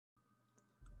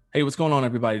Hey, what's going on,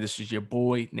 everybody? This is your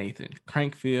boy, Nathan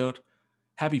Crankfield.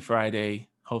 Happy Friday.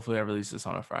 Hopefully, I release this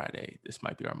on a Friday. This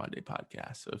might be our Monday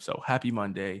podcast. So, if so, happy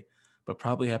Monday, but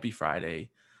probably happy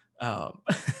Friday. Um,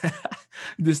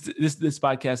 this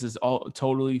podcast is all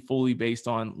totally fully based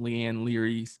on Leanne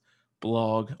Leary's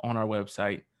blog on our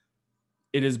website.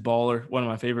 It is baller, one of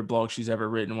my favorite blogs she's ever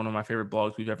written, one of my favorite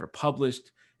blogs we've ever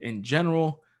published in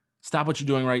general. Stop what you're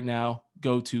doing right now.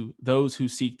 Go to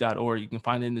thosewhoseek.org. You can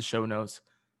find it in the show notes.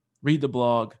 Read the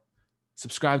blog,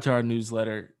 subscribe to our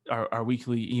newsletter, our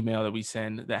weekly email that we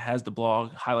send that has the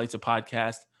blog, highlights a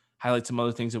podcast, highlights some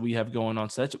other things that we have going on.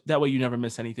 So that way you never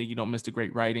miss anything. You don't miss the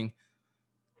great writing,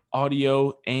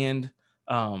 audio, and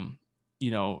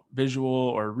visual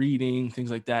or reading, things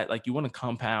like that. Like you want to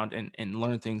compound and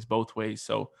learn things both ways.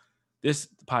 So this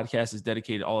podcast is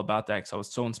dedicated all about that because I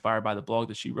was so inspired by the blog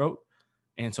that she wrote.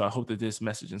 And so I hope that this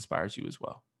message inspires you as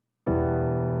well.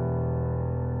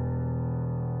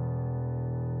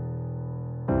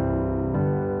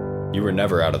 You were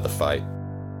never out of the fight.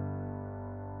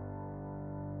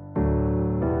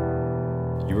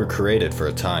 You were created for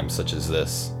a time such as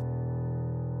this.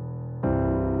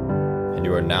 And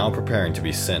you are now preparing to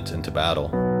be sent into battle.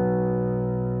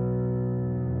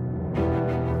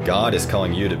 God is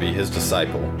calling you to be His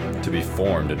disciple, to be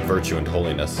formed in virtue and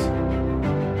holiness.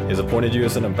 He has appointed you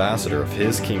as an ambassador of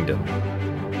His kingdom,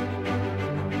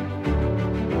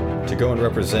 to go and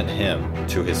represent Him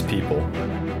to His people.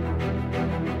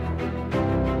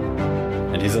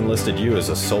 And He's enlisted you as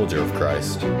a soldier of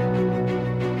Christ, to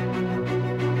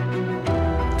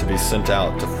be sent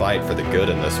out to fight for the good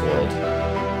in this world.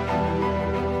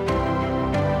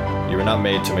 You are not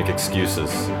made to make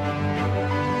excuses.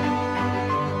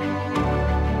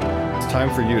 It's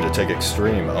time for you to take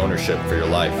extreme ownership for your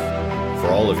life, for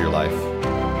all of your life.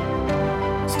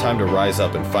 It's time to rise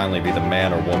up and finally be the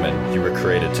man or woman you were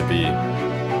created to be.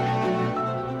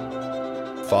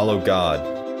 Follow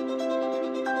God.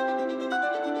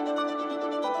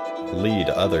 Lead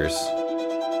others.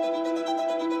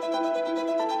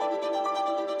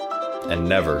 And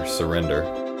never surrender.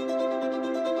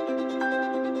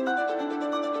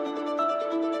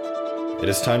 It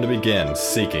is time to begin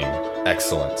seeking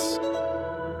excellence.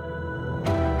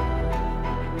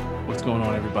 What's going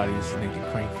on, everybody? This is Nathan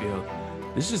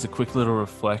Crankfield. This is just a quick little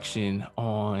reflection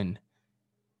on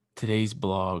today's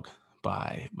blog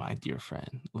by my dear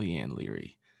friend, Leanne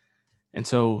Leary. And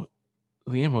so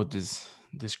Leanne wrote this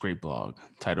great blog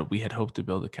titled, "We Had Hoped to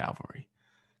Build a Cavalry."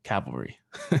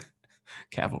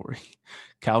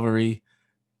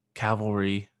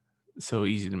 So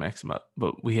easy to mix them up,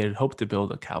 but we had hoped to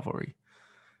build a cavalry.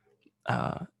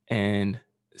 And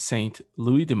Saint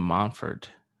Louis de Montfort,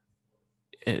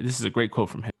 this is a great quote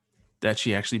from him that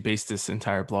she actually based this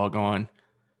entire blog on.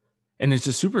 And it's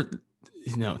just super,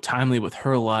 timely with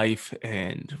her life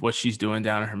and what she's doing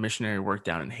down in her missionary work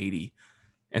down in Haiti.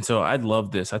 And so I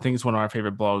love this. I think it's one of our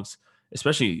favorite blogs,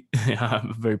 especially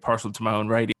I'm very partial to my own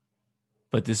writing,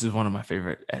 but this is one of my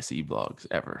favorite SE blogs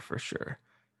ever for sure.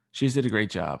 She's did a great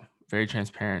job, very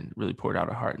transparent, really poured out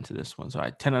her heart into this one. So I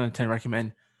 10 out of 10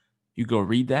 recommend you go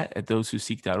read that at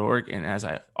thosewhoseek.org. And as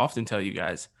I often tell you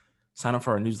guys, sign up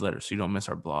for our newsletter so you don't miss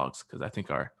our blogs, because I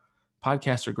think our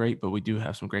podcasts are great, but we do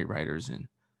have some great writers and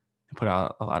put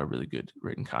out a lot of really good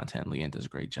written content. Leanne does a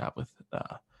great job with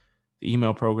the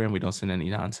email program. We don't send any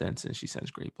nonsense, and she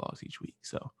sends great blogs each week.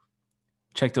 So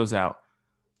check those out.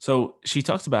 So she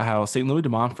talks about how St. Louis de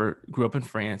Montfort grew up in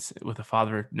France with a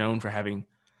father known for having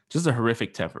just a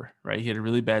horrific temper, right? He had a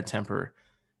really bad temper.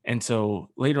 And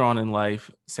so later on in life,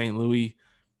 St. Louis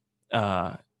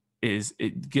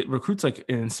recruits like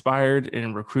inspired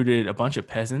and recruited a bunch of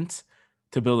peasants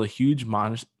to build a huge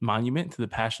monument to the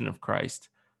Passion of Christ,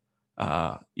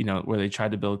 where they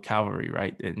tried to build cavalry,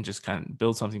 right? And just kind of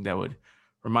build something that would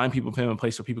remind people of him, a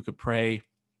place where people could pray.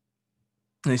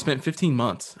 And they spent 15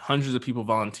 months, hundreds of people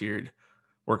volunteered,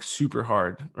 worked super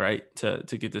hard, right, to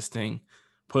get this thing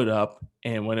put up.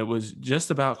 And when it was just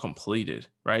about completed,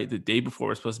 right, the day before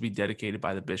it was supposed to be dedicated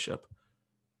by the bishop,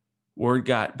 word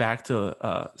got back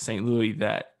to St. Louis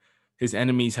that his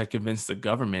enemies had convinced the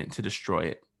government to destroy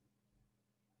it.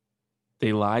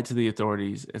 They lied to the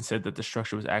authorities and said that the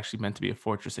structure was actually meant to be a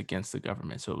fortress against the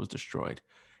government, so it was destroyed.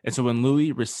 And so when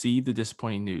Louis received the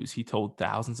disappointing news, he told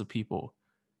thousands of people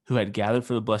who had gathered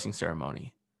for the blessing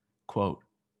ceremony, quote,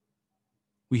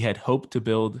 "We had hoped to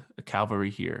build a cavalry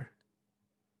here.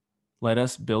 Let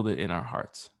us build it in our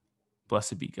hearts.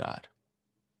 Blessed be God."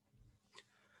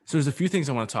 So there's a few things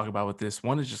I want to talk about with this.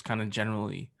 One is just kind of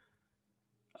generally,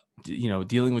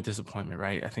 dealing with disappointment,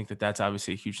 right? I think that that's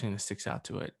obviously a huge thing that sticks out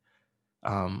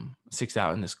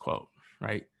in this quote,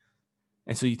 right?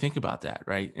 And so you think about that,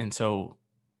 right? And so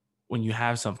when you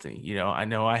have something, I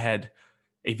know I had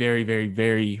a very, very,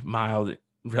 very mild,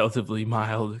 relatively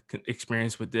mild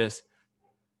experience with this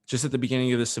just at the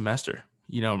beginning of the semester,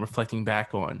 reflecting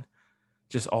back on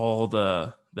just all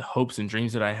the hopes and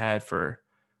dreams that I had for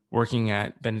working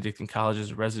at Benedictine College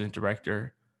as a resident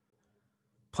director,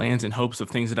 plans and hopes of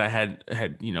things that I had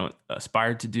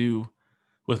aspired to do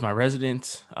with my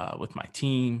residents, with my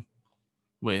team,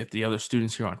 with the other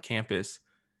students here on campus.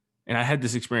 And I had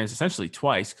this experience essentially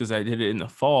twice because I did it in the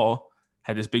fall,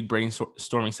 had this big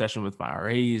brainstorming session with my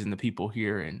RAs and the people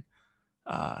here, and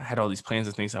had all these plans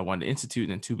and things I wanted to institute.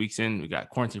 And then 2 weeks in, we got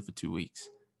quarantined for 2 weeks.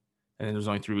 And then there was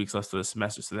only 3 weeks left of the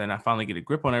semester. So then I finally get a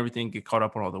grip on everything, get caught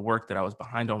up on all the work that I was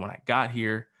behind on when I got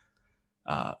here,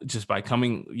 just by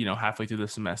coming, halfway through the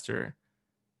semester.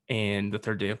 And the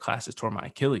third day of classes tore my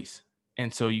Achilles.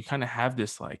 And so you kind of have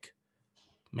this like,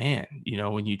 man,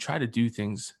 when you try to do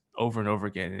things over and over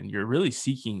again and you're really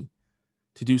seeking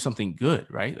to do something good,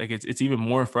 right? Like it's even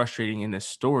more frustrating in this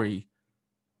story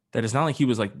that it's not like he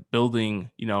was like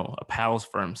building, a palace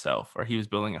for himself, or he was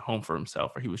building a home for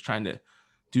himself, or he was trying to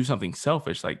do something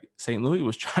selfish. Like St. Louis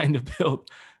was trying to build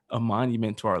a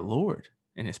monument to our Lord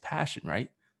and his passion, right?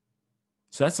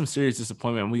 So that's some serious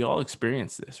disappointment. We all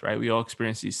experience this, right? We all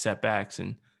experience these setbacks,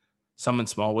 and some in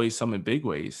small ways, some in big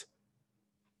ways.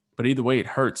 But either way, it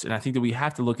hurts. And I think that we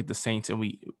have to look at the Saints, and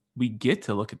we get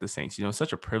to look at the Saints. It's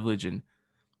such a privilege and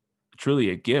truly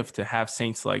a gift to have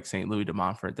saints like St. Louis de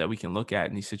Montfort that we can look at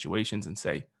in these situations and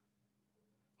say,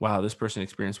 wow, this person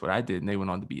experienced what I did and they went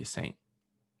on to be a saint.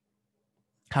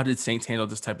 How did saints handle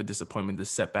this type of disappointment, this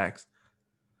setbacks,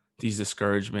 these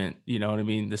discouragement,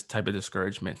 this type of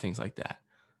discouragement, things like that.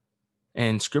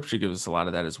 And scripture gives us a lot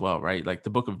of that as well, right? Like the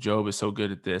book of Job is so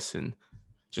good at this, and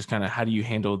just kind of how do you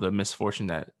handle the misfortune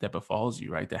that befalls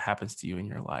you, right? That happens to you in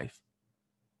your life.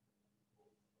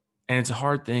 And it's a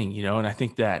hard thing, and I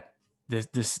think that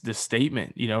this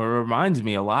statement, it reminds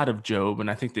me a lot of Job. And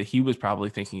I think that he was probably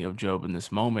thinking of Job in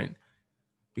this moment,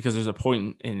 because there's a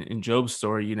point in Job's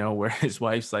story, where his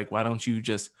wife's like, why don't you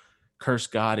just curse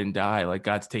God and die? Like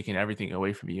God's taking everything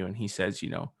away from you. And he says,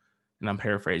 and I'm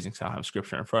paraphrasing, so I don't have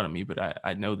scripture in front of me, but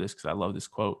I know this because I love this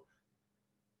quote.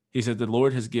 He said, the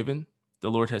Lord has given,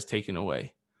 the Lord has taken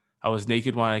away. I was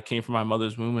naked when I came from my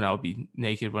mother's womb, and I'll be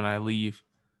naked when I leave.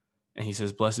 And he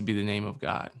says, blessed be the name of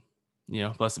God,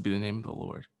 blessed be the name of the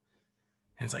Lord.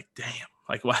 And it's like, damn,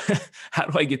 like, why, how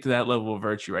do I get to that level of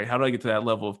virtue, right? How do I get to that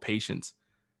level of patience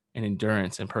and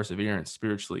endurance and perseverance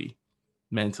spiritually,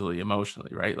 mentally,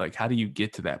 emotionally, right? Like, how do you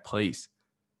get to that place?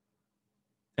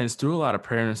 And it's through a lot of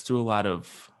prayer, and it's through a lot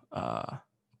of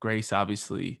grace,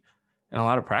 obviously, and a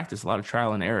lot of practice, a lot of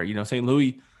trial and error. St.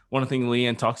 Louis, one of the things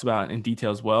Leanne talks about in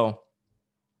detail as well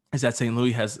is that St.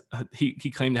 Louis has, he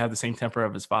claimed to have the same temper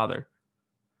of his father,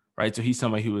 right? So he's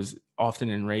somebody who was often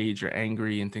enraged or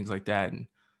angry and things like that. And,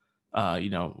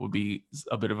 would be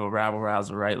a bit of a rabble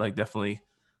rouser, right? Like definitely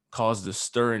caused a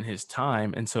stir in his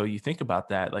time. And so you think about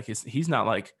that, like he's not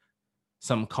like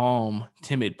some calm,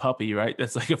 timid puppy, right?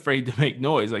 That's like afraid to make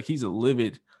noise. Like he's a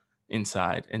livid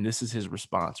inside, and this is his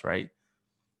response, right?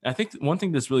 I think one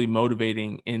thing that's really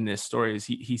motivating in this story is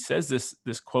he says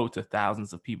this quote to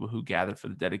thousands of people who gathered for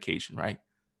the dedication, right?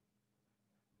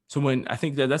 So when I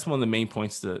think that's one of the main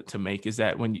points to make is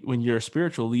that when you're a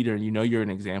spiritual leader and you're an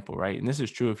example, right? And this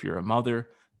is true if you're a mother,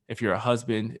 if you're a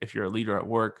husband, if you're a leader at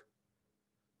work,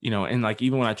 and like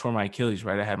even when I tore my Achilles,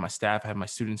 right? I had my staff, I had my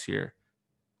students here.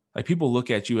 Like people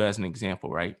look at you as an example,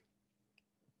 right?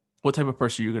 What type of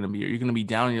person are you going to be? Are you going to be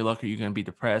down on your luck? Are you going to be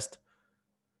depressed?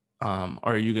 Or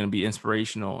are you going to be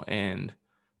inspirational and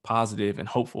positive and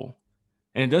hopeful?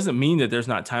 And it doesn't mean that there's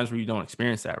not times where you don't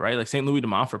experience that, right? Like St. Louis de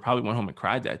Montfort probably went home and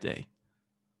cried that day.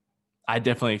 I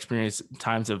definitely experienced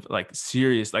times of like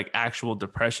serious, like actual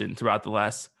depression throughout the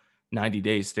last 90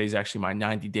 days. Today's actually my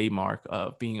 90-day mark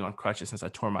of being on crutches since I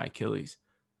tore my Achilles,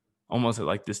 almost at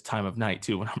like this time of night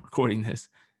too when I'm recording this.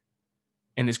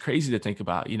 And it's crazy to think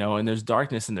about, and there's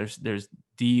darkness and there's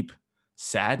deep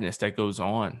sadness that goes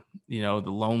on, the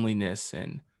loneliness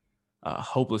and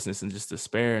hopelessness and just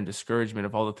despair and discouragement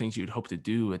of all the things you'd hope to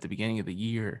do at the beginning of the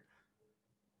year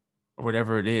or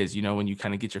whatever it is, when you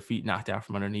kind of get your feet knocked out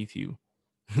from underneath you,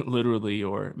 literally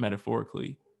or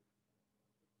metaphorically.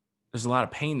 There's a lot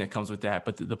of pain that comes with that.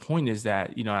 But the point is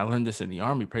that, I learned this in the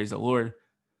Army, praise the Lord,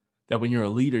 that when you're a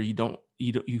leader,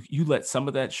 you let some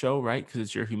of that show, right? Because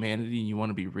it's your humanity and you want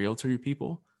to be real to your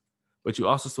people, but you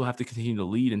also still have to continue to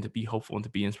lead and to be hopeful and to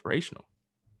be inspirational.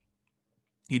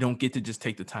 You don't get to just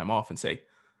take the time off and say,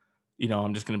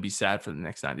 I'm just going to be sad for the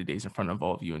next 90 days in front of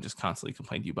all of you and just constantly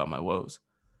complain to you about my woes.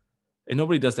 And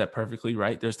nobody does that perfectly,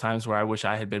 right? There's times where I wish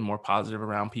I had been more positive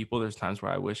around people. There's times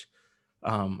where I wish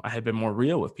I had been more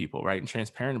real with people, right? And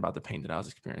transparent about the pain that I was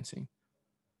experiencing.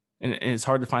 And it's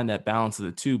hard to find that balance of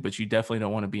the two, but you definitely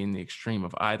don't want to be in the extreme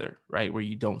of either, right? Where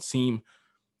you don't seem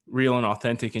real and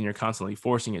authentic and you're constantly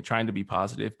forcing it, trying to be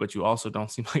positive, but you also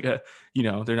don't seem like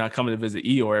they're not coming to visit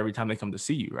Eeyore every time they come to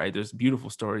see you, right? There's beautiful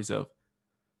stories of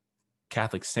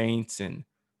Catholic saints and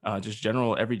just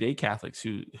general everyday Catholics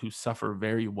who suffer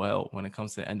very well when it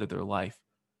comes to the end of their life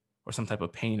or some type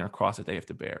of pain or cross that they have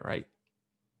to bear, right?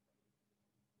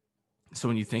 So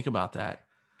when you think about that,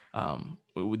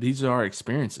 these are our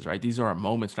experiences, right? These are our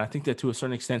moments. And I think that to a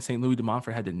certain extent, St. Louis de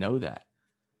Montfort had to know that.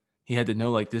 He had to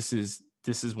know, like, this is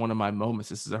one of my moments.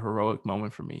 This is a heroic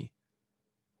moment for me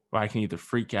where I can either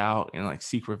freak out and like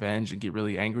seek revenge and get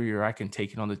really angry, or I can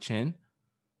take it on the chin.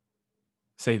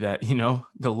 Say that,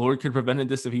 the Lord could have prevented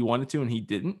this if he wanted to, and he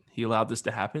didn't. He allowed this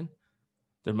to happen.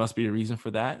 There must be a reason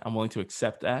for that. I'm willing to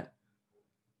accept that.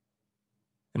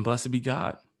 And blessed be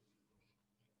God.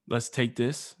 Let's take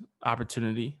this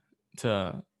opportunity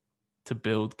to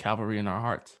build Calvary in our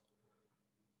hearts.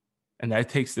 And that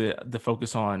takes the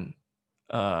focus on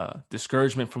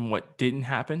discouragement from what didn't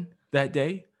happen that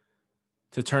day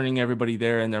to turning everybody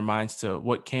there in their minds to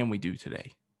what can we do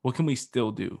today? What can we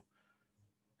still do?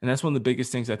 And that's one of the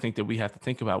biggest things I think that we have to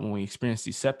think about when we experience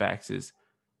these setbacks is,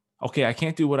 okay, I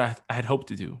can't do what I had hoped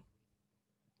to do.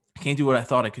 I can't do what I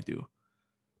thought I could do.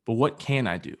 But what can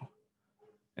I do?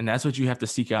 And that's what you have to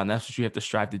seek out, and that's what you have to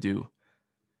strive to do.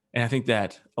 And I think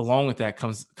that along with that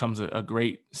comes a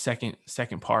great second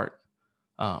part,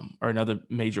 or another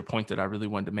major point that I really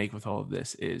wanted to make with all of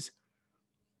this is,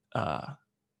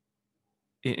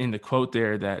 in the quote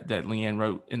there that Leanne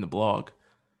wrote in the blog,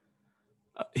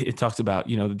 it talks about,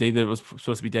 the day that it was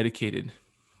supposed to be dedicated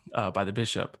by the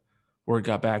bishop, word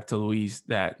got back to Louise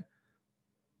that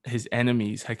his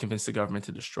enemies had convinced the government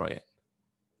to destroy it.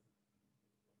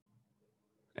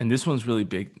 And this one's really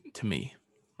big to me,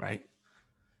 right?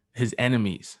 His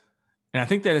enemies. And I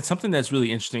think that it's something that's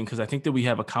really interesting because I think that we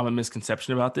have a common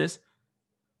misconception about this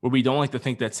where we don't like to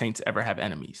think that saints ever have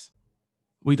enemies.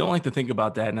 We don't like to think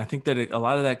about that. And I think that a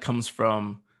lot of that comes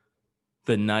from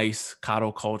the nice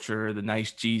coddle culture, the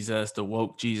nice Jesus, the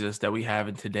woke Jesus that we have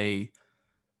in today,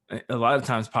 a lot of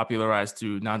times popularized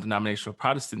through non-denominational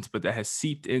Protestants, but that has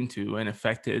seeped into and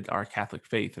affected our Catholic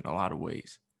faith in a lot of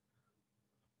ways.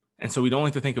 And so we don't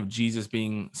like to think of Jesus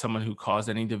being someone who caused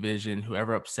any division, who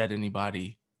ever upset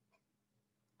anybody.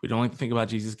 We don't like to think about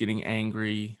Jesus getting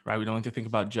angry, right? We don't like to think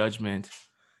about judgment.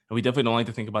 And we definitely don't like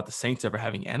to think about the saints ever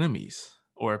having enemies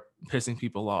or pissing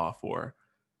people off or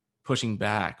pushing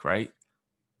back, right?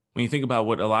 When you think about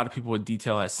what a lot of people would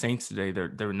detail as saints today,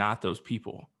 they're not those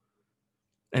people.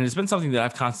 And it's been something that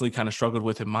I've constantly kind of struggled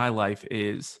with in my life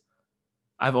is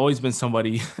I've always been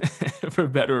somebody, for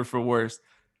better or for worse,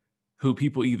 who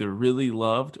people either really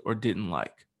loved or didn't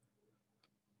like.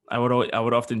 I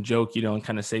would often joke, and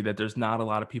kind of say that there's not a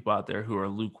lot of people out there who are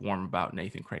lukewarm about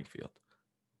Nathan Crankfield.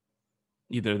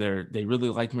 Either they really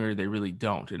like me or they really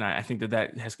don't. And I think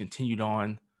that has continued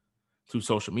on through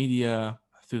social media,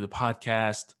 through the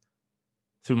podcast,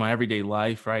 through my everyday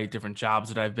life, right? Different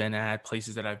jobs that I've been at,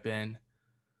 places that I've been.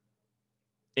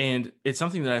 And it's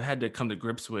something that I've had to come to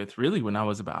grips with really when I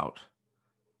was about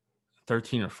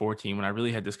 13 or 14, when I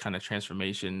really had this kind of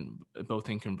transformation, both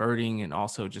in converting and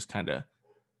also just kind of,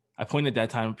 I pointed that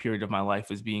time period of my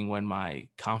life as being when my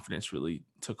confidence really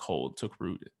took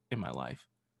root in my life.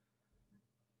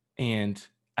 And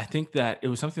I think that it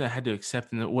was something that I had to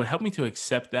accept. And what helped me to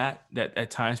accept that at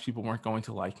times people weren't going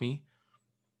to like me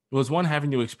was one,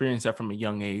 having to experience that from a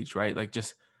young age, right? Like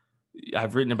just,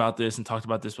 I've written about this and talked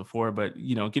about this before, but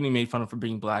getting made fun of for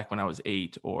being Black when I was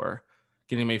 8, or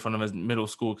getting made fun of as middle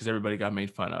school because everybody got made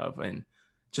fun of, and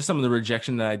just some of the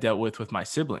rejection that I dealt with my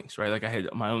siblings, right? Like I had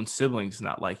my own siblings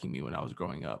not liking me when I was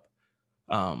growing up.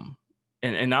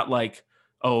 And not like,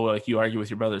 oh, like you argue with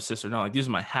your brother or sister. No, like these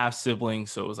are my half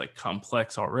siblings. So it was like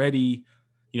complex already.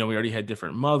 We already had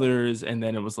different mothers. And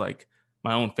then it was like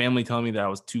my own family telling me that I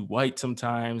was too white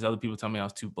sometimes. Other people telling me I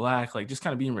was too Black, like just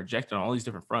kind of being rejected on all these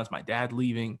different fronts. My dad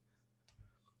leaving.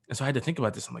 And so I had to think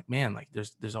about this. I'm like, man, like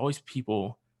there's always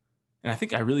people. And I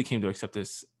think I really came to accept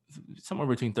this somewhere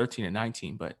between 13 and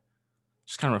 19, but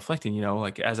just kind of reflecting,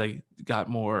 like as I got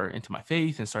more into my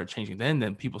faith and started changing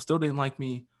then people still didn't like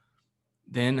me.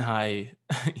 Then I,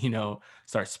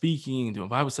 started speaking and doing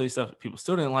Bible study stuff. People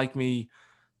still didn't like me.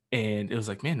 And it was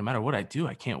like, man, no matter what I do,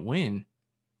 I can't win.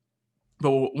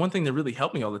 But one thing that really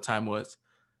helped me all the time was,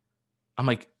 I'm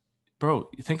like, bro,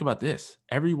 think about this.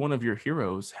 Every one of your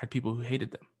heroes had people who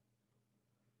hated them.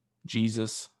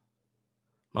 Jesus,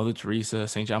 Mother Teresa,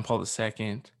 St. John Paul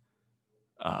II,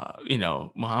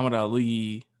 Muhammad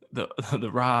Ali, the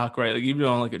the Rock, right? Like even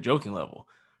on like a joking level,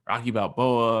 Rocky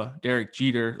Balboa, Derek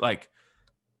Jeter, like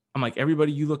I'm like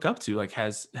everybody you look up to like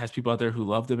has people out there who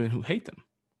love them and who hate them.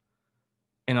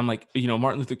 And I'm like,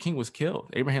 Martin Luther King was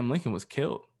killed. Abraham Lincoln was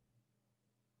killed.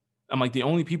 I'm like the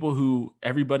only people who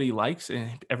everybody likes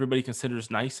and everybody considers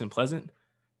nice and pleasant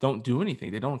don't do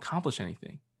anything. They don't accomplish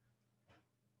anything.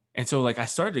 And so like I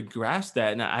started to grasp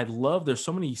that, and I love there's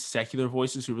so many secular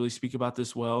voices who really speak about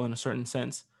this well in a certain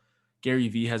sense. Gary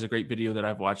Vee has a great video that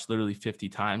I've watched literally 50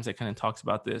 times that kind of talks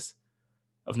about this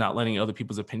of not letting other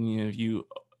people's opinion of you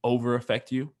over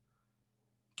affect you,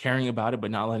 caring about it,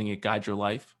 but not letting it guide your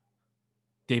life.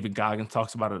 David Goggins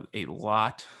talks about it a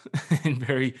lot in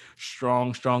very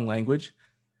strong language.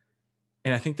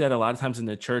 And I think that a lot of times in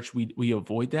the church, we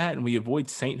avoid that, and we avoid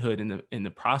sainthood in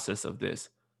the process of this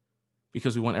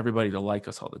because we want everybody to like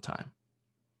us all the time.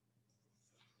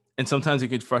 And sometimes it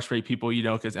could frustrate people,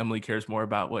 because Emily cares more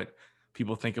about what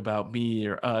people think about me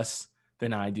or us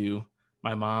than I do.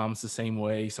 My mom's the same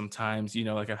way sometimes,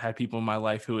 like I've had people in my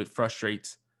life who it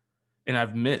frustrates, and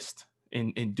I've missed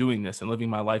in doing this and living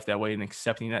my life that way and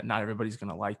accepting that not everybody's going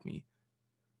to like me.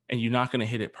 And you're not going to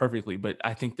hit it perfectly. But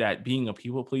I think that being a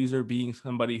people pleaser, being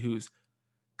somebody who's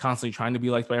constantly trying to be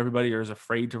liked by everybody or is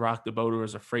afraid to rock the boat or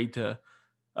is afraid to,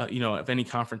 of any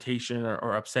confrontation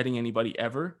or upsetting anybody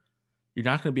ever, you're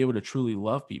not going to be able to truly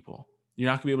love people. You're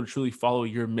not going to be able to truly follow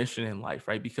your mission in life,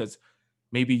 right? Because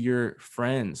maybe your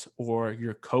friends or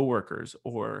your coworkers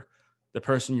or the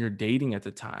person you're dating at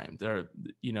the time,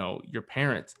 your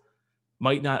parents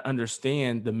might not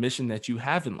understand the mission that you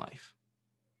have in life.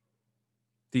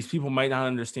 These people might not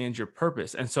understand your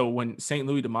purpose. And so when St.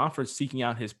 Louis de Montfort's seeking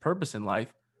out his purpose in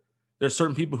life, there's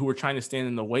certain people who were trying to stand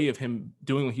in the way of him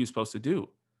doing what he was supposed to do,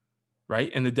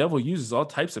 right? And the devil uses all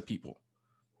types of people.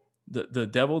 The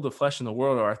devil, the flesh, and the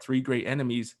world are our three great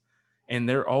enemies, and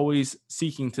they're always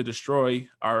seeking to destroy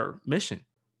our mission,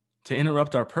 to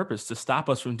interrupt our purpose, to stop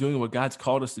us from doing what God's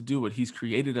called us to do, what he's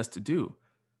created us to do.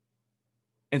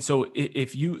 And so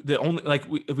if you, the only, like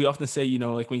we often say,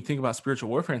 like when you think about spiritual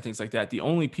warfare and things like that, the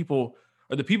only people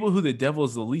or the people who the devil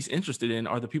is the least interested in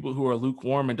are the people who are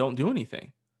lukewarm and don't do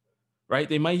anything, right?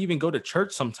 They might even go to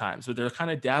church sometimes, but they're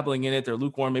kind of dabbling in it. They're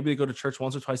lukewarm. Maybe they go to church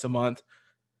once or twice a month,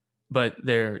 but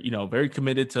they're, very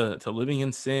committed to living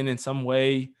in sin in some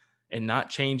way and not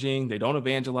changing. They don't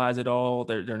evangelize at all.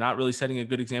 They're not really setting a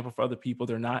good example for other people.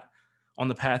 They're not on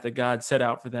the path that God set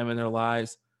out for them in their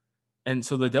lives. And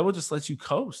so the devil just lets you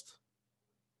coast,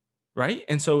 right?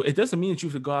 And so it doesn't mean that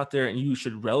you should go out there and you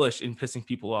should relish in pissing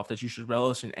people off, that you should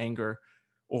relish in anger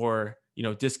or,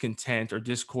 discontent or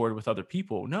discord with other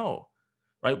people. No,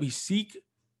 right? We seek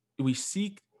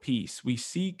peace. We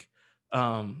seek,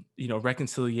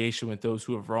 reconciliation with those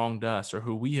who have wronged us or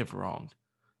who we have wronged.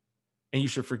 And you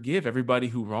should forgive everybody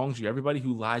who wrongs you, everybody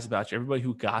who lies about you, everybody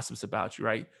who gossips about you,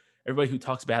 right? Everybody who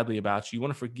talks badly about you. You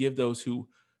want to forgive those who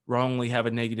wrongly have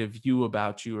a negative view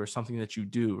about you or something that you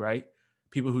do, right?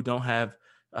 People who don't have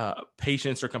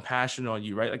patience or compassion on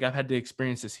you, right? Like I've had to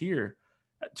experience this here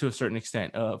to a certain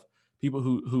extent of people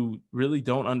who really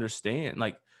don't understand.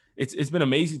 Like it's been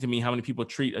amazing to me how many people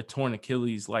treat a torn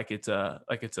Achilles like it's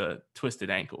a twisted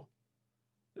ankle,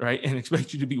 right? And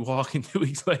expect you to be walking 2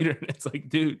 weeks later. And it's like,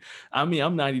 dude, I mean,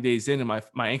 I'm 90 days in and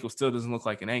my ankle still doesn't look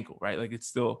like an ankle, right? Like it's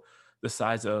still the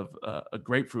size of a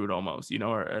grapefruit almost,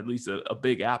 or at least a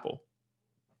big apple.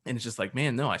 And it's just like,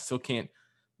 man, no, I still can't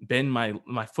bend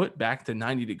my foot back to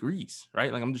 90 degrees,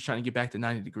 right? Like I'm just trying to get back to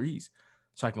 90 degrees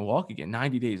so I can walk again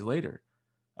 90 days later.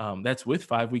 That's with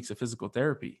 5 weeks of physical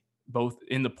therapy, both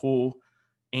in the pool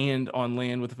and on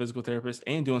land with a physical therapist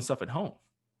and doing stuff at home.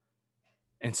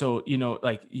 And so,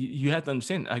 like you have to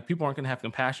understand, like people aren't going to have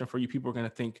compassion for you. People are going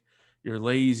to think you're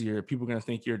lazy, or people are going to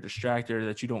think you're distracted, or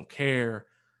that you don't care.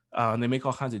 And they make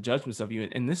all kinds of judgments of you.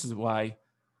 And this is why,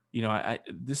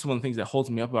 this is one of the things that holds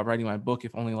me up about writing my book,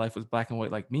 If Only Life Was Black and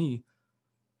White Like Me,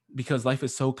 because life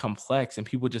is so complex and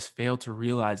people just fail to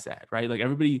realize that, right? Like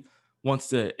everybody wants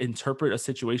to interpret a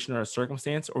situation or a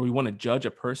circumstance, or we want to judge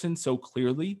a person so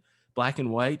clearly, black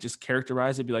and white, just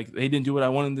characterize it, be like, they didn't do what I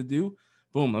wanted them to do.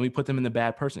 Boom, let me put them in the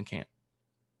bad person camp.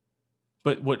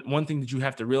 But one thing that you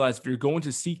have to realize, if you're going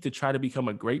to seek to try to become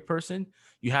a great person,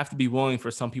 you have to be willing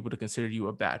for some people to consider you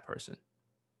a bad person.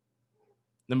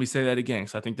 Let me say that again,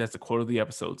 because I think that's the quote of the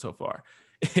episode so far.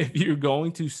 If you're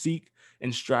going to seek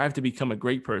and strive to become a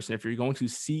great person, if you're going to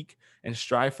seek and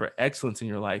strive for excellence in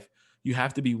your life, you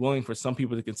have to be willing for some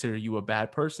people to consider you a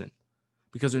bad person.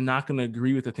 because they're not going to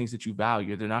agree with the things that you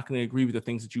value. They're not going to agree with the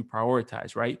things that you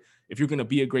prioritize, right? If you're going to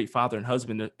be a great father and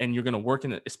husband and you're going to work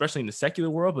in, especially in the secular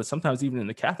world, but sometimes even in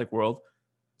the Catholic world,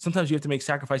 sometimes you have to make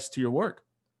sacrifices to your work,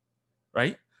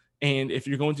 right? And if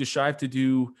you're going to strive to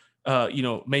do,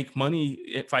 make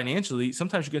money financially,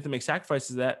 sometimes you get to make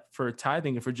sacrifices that for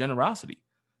tithing and for generosity,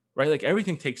 right? Like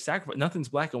everything takes sacrifice. Nothing's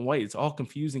black and white. It's all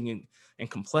confusing and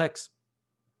complex.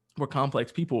 We're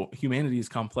complex people. Humanity is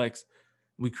complex.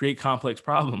 We create complex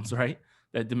problems, right?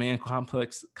 That demand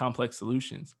complex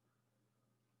solutions.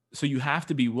 So you have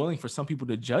to be willing for some people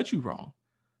to judge you wrong,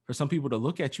 for some people to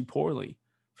look at you poorly,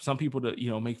 for some people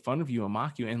to, make fun of you and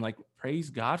mock you, and like praise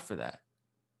God for that,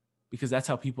 because that's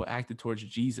how people acted towards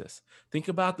Jesus. Think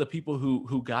about the people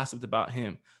who gossiped about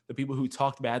him, the people who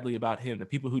talked badly about him, the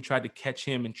people who tried to catch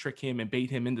him and trick him and bait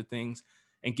him into things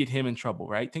and get him in trouble,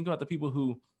 right? Think about the people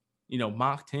who,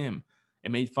 mocked him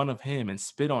and made fun of him and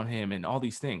spit on him and all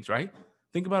these things, right?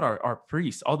 Think about our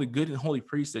priests, all the good and holy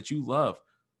priests that you love,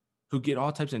 who get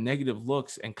all types of negative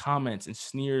looks and comments and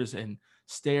sneers and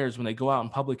stares when they go out in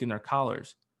public in their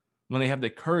collars, when they have the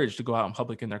courage to go out in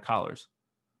public in their collars,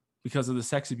 because of the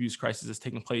sex abuse crisis that's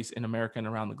taking place in America and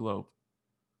around the globe.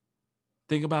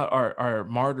 Think about our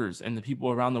martyrs and the people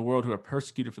around the world who are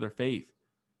persecuted for their faith.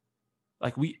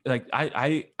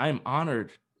 I am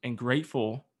honored and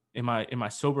grateful in my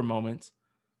sober moments,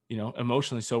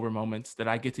 emotionally sober moments, that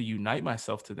I get to unite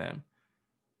myself to them.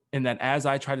 And that as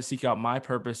I try to seek out my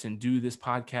purpose and do this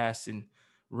podcast and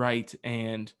write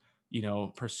and,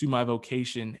 pursue my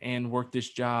vocation and work this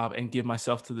job and give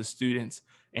myself to the students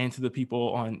and to the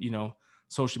people on,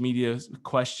 social media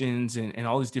questions and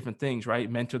all these different things, right?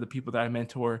 Mentor the people that I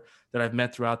mentor, that I've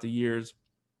met throughout the years,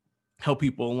 help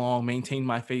people along, maintain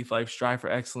my faith life, strive for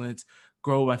excellence,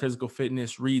 grow my physical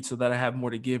fitness, read so that I have more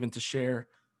to give and to share.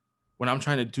 When I'm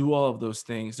trying to do all of those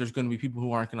things, there's going to be people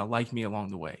who aren't going to like me along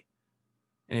the way.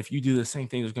 And if you do the same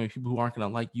thing, there's going to be people who aren't going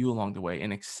to like you along the way,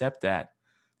 and accept that,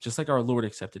 just like our Lord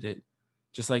accepted it,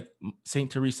 just like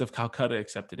St. Teresa of Calcutta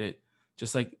accepted it,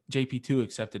 just like JP2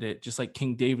 accepted it, just like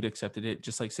King David accepted it,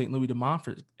 just like St. Louis de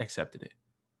Montfort accepted it.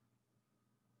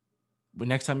 But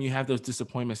next time you have those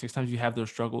disappointments, next time you have those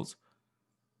struggles,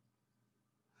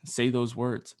 say those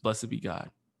words, "Blessed be God."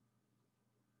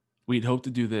 We'd hope to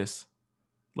do this.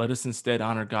 Let us instead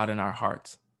honor God in our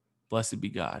hearts. Blessed be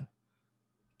God.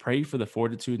 Pray for the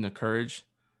fortitude and the courage,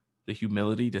 the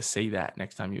humility to say that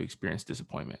next time you experience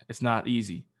disappointment. It's not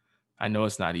easy. I know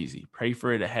it's not easy. Pray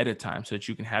for it ahead of time so that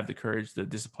you can have the courage, the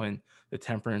discipline, the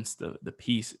temperance, the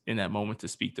peace in that moment to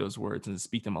speak those words and to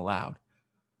speak them aloud,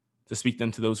 to speak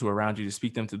them to those who are around you, to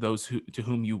speak them to those to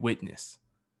whom you witness,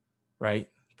 right?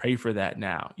 Pray for that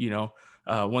now.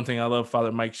 One thing I love,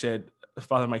 Father Mike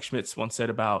Schmitz once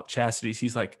said about chastity.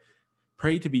 He's like,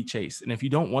 pray to be chaste. And if you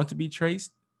don't want to be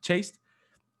chaste,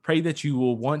 pray that you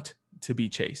will want to be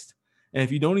chaste. And if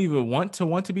you don't even want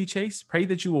to be chaste, pray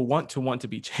that you will want to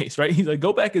be chaste, right? He's like,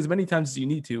 go back as many times as you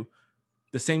need to.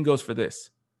 The same goes for this.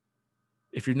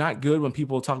 If you're not good when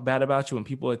people talk bad about you, when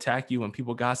people attack you, when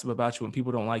people gossip about you, when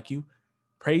people don't like you,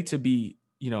 pray to be,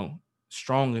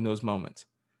 strong in those moments.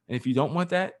 And if you don't want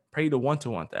that, pray to want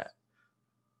that.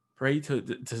 Pray to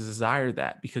desire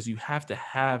that, because you have to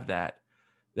have that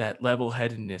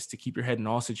level-headedness to keep your head in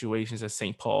all situations, as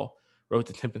St. Paul wrote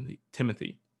to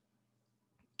Timothy.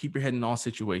 Keep your head in all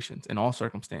situations, in all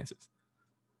circumstances.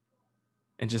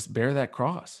 And just bear that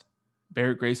cross.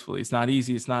 Bear it gracefully. It's not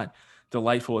easy. It's not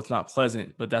delightful. It's not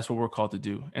pleasant, but that's what we're called to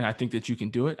do. And I think that you can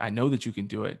do it. I know that you can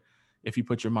do it if you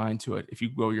put your mind to it. If you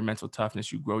grow your mental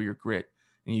toughness, you grow your grit,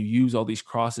 and you use all these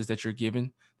crosses that you're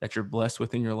given, that you're blessed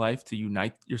with in your life, to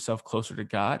unite yourself closer to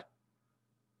God,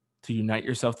 to unite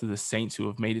yourself to the saints who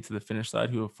have made it to the finish line,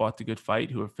 who have fought the good fight,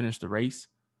 who have finished the race.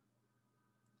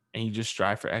 And you just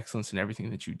strive for excellence in everything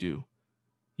that you do.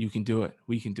 You can do it.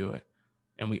 We can do it.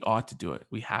 And we ought to do it.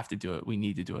 We have to do it. We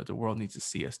need to do it. The world needs to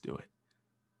see us do it.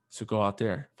 So go out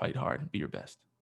there, fight hard, and be your best.